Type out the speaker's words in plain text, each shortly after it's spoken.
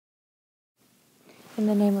In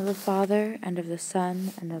the name of the Father, and of the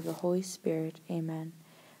Son, and of the Holy Spirit. Amen.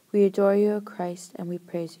 We adore you, O Christ, and we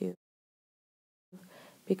praise you,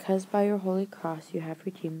 because by your holy cross you have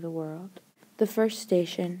redeemed the world. The first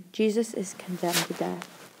station, Jesus is condemned to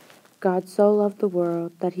death. God so loved the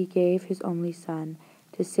world that he gave his only Son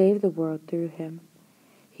to save the world through him.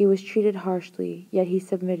 He was treated harshly, yet he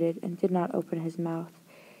submitted and did not open his mouth.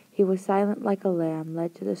 He was silent like a lamb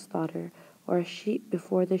led to the slaughter, or a sheep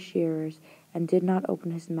before the shearers, and did not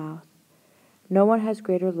open his mouth. No one has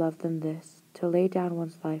greater love than this, to lay down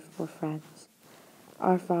one's life for friends.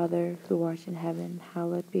 Our Father, who art in heaven,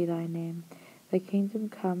 hallowed be thy name. Thy kingdom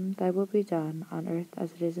come, thy will be done, on earth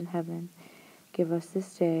as it is in heaven. Give us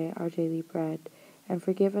this day our daily bread, and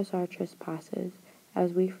forgive us our trespasses,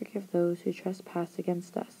 as we forgive those who trespass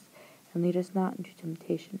against us. And lead us not into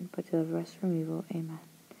temptation, but deliver us from evil. Amen.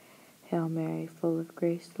 Hail Mary, full of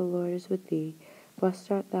grace, the Lord is with thee.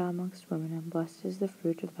 Blessed art thou amongst women, and blessed is the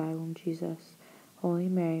fruit of thy womb, Jesus. Holy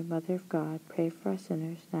Mary, Mother of God, pray for us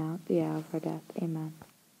sinners, now at the hour of our death. Amen.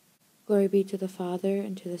 Glory be to the Father,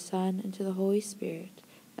 and to the Son, and to the Holy Spirit,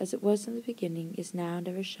 as it was in the beginning, is now, and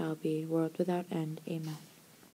ever shall be, world without end. Amen.